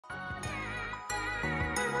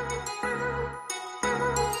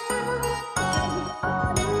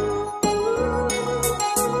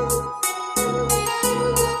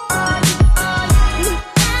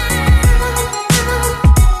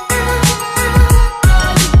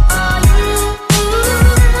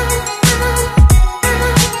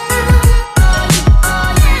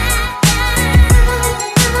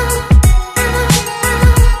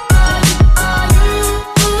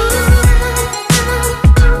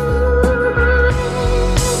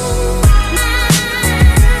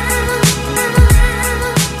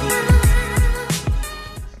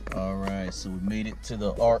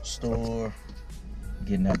the art store.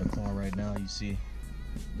 Getting out the car right now, you see.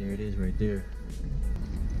 There it is right there.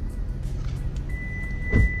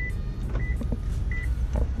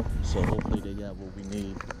 So hopefully they got what we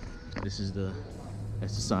need. That's the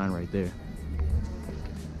sign right there.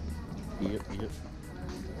 Yep.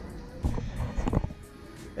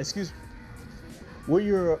 Excuse me. Where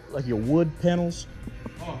your wood panels?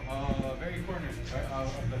 Oh, very corner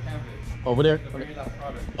of the canvas. Over there? The very last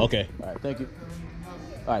product. Okay. All right. Thank you.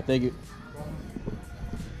 All right. Thank you.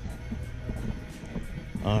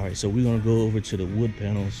 All right. So we're gonna go over to the wood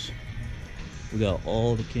panels. We got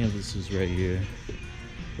all the canvases right here.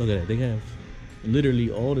 Look at that. They have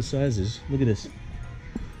literally all the sizes. Look at this.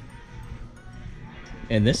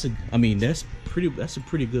 And that's a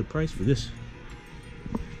pretty good price for this.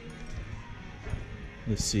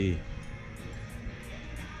 Let's see.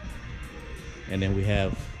 And then we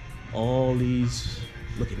have all these.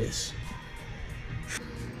 Look at this.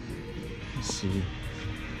 Let's see.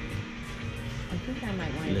 I think I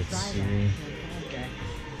might want to Let's try see. that.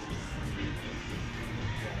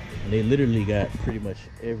 And they literally got pretty much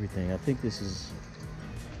everything. I think this is.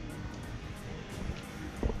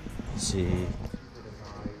 Let's see.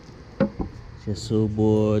 Gesso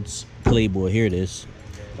boards, clay board. Here it is.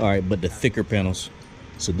 All right, but the thicker panels.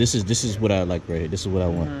 So this is what I like right here. This is what I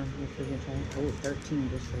want. Oh, 13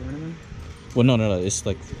 just for one of them. Well, no. It's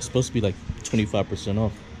supposed to be like 25%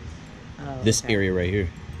 off. Oh, This okay. area right here.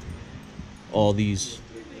 All these.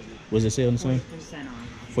 What does it say on the sign? 40%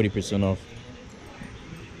 off. 40% off.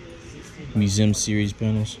 Museum series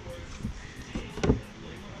panels.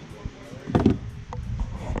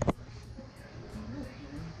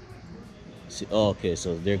 See, oh, okay,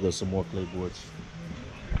 so there goes some more clay boards.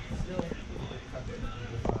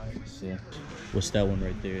 See, what's that one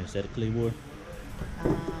right there? Is that a clay board?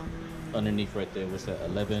 Underneath right there, what's that?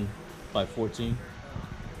 11 by 14.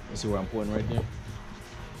 You see where I'm pointing right there?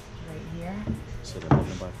 Right here. So 11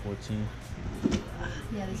 by 14.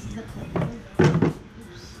 Yeah, this is the clipboard.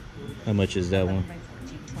 How much is that one?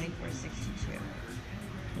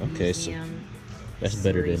 24.62. Okay, so Museum that's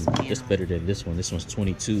series better than this one. This one's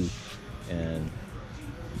 22, and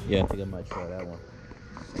yeah, I think I might try that one.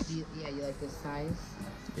 Yeah, you like this size?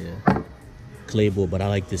 Yeah, clay board, but I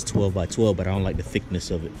like this 12 by 12, but I don't like the thickness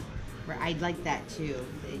of it. I'd like that too.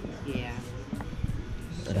 Yeah.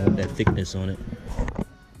 I don't want that thickness on it.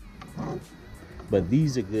 But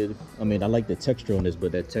these are good. I mean, I like the texture on this,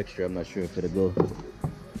 but that texture, I'm not sure if it'll go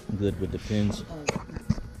good with the pins.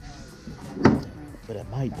 But it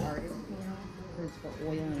might though. It's for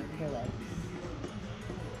oil and acrylic.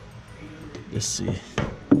 Let's see.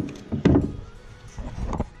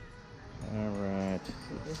 All right.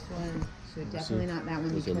 So this one, so definitely not that one.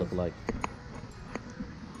 What does it look like?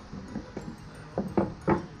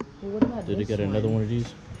 Well, what about Did they this get another one of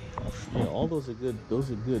these? Yeah, all those are good.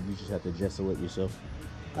 Those are good. You just have to gesso it yourself.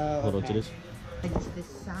 Oh, Hold on to this. This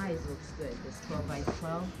size looks good. This 12 by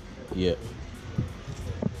 12. Yeah.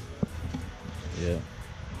 Yeah.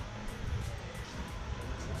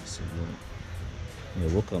 So, yeah,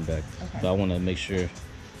 we'll come back. Okay. But I want to make sure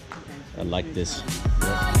Okay. I like this.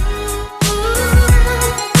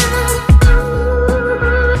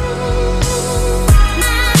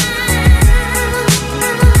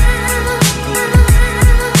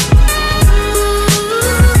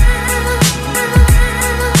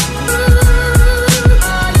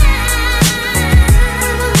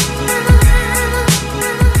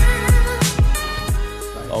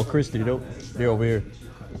 Oh, Chris, they're over here.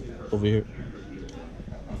 Over here.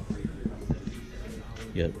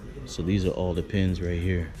 Yep. So these are all the pins right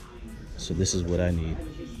here. So this is what I need.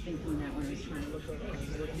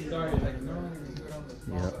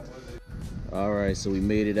 Yep. All right, so we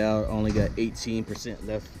made it out. Only got 18%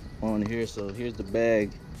 left on here. So here's the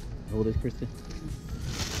bag. Hold this, Kristen.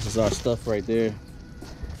 This is our stuff right there.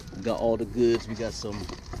 We got all the goods. We got some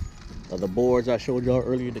of the boards I showed y'all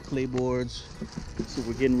earlier, the clay boards. So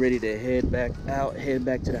we're getting ready to head back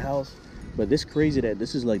to the house. But this crazy that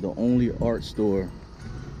this is like the only art store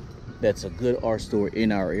that's a good art store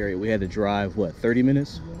in our area. We had to drive, what, 30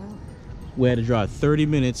 minutes? Yeah. We had to drive 30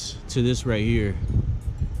 minutes to this right here,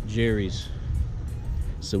 Jerry's.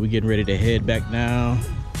 So we're getting ready to head back now.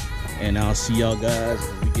 And I'll see y'all guys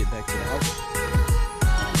when we get back to the house.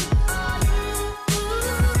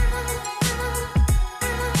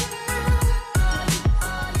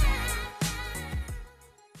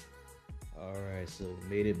 So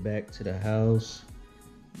made it back to the house.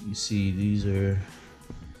 You see, these are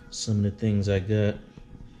some of the things I got.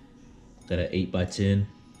 Got an 8 by 10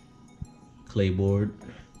 clay board.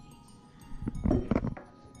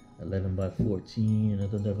 11 by 14,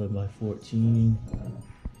 another 11 by 14,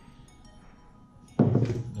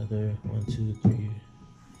 another 1, 2, 3,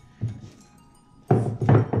 4,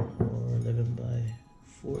 11 by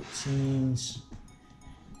 14s,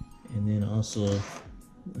 and then also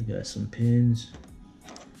I got some pins.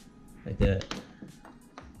 I got,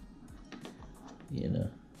 you know,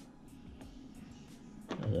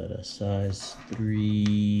 I got a size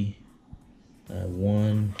 3,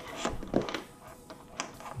 1,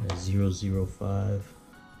 a 005,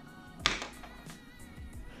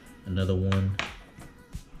 another one.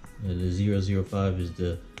 The 005 is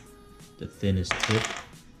the thinnest tip.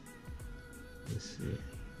 Let's see.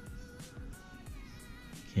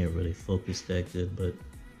 Can't really focus that good, but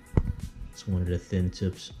it's one of the thin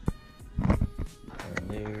tips.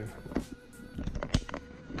 There.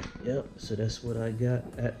 Yep, so that's what I got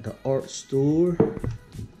at the art store.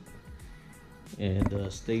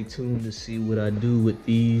 And stay tuned to see what I do with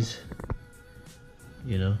these.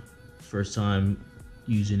 You know, first time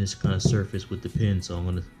using this kind of surface with the pen, so I'm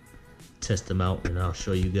gonna test them out and I'll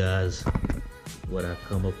show you guys what I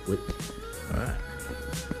come up with. All right.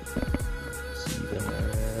 See you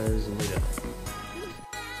guys.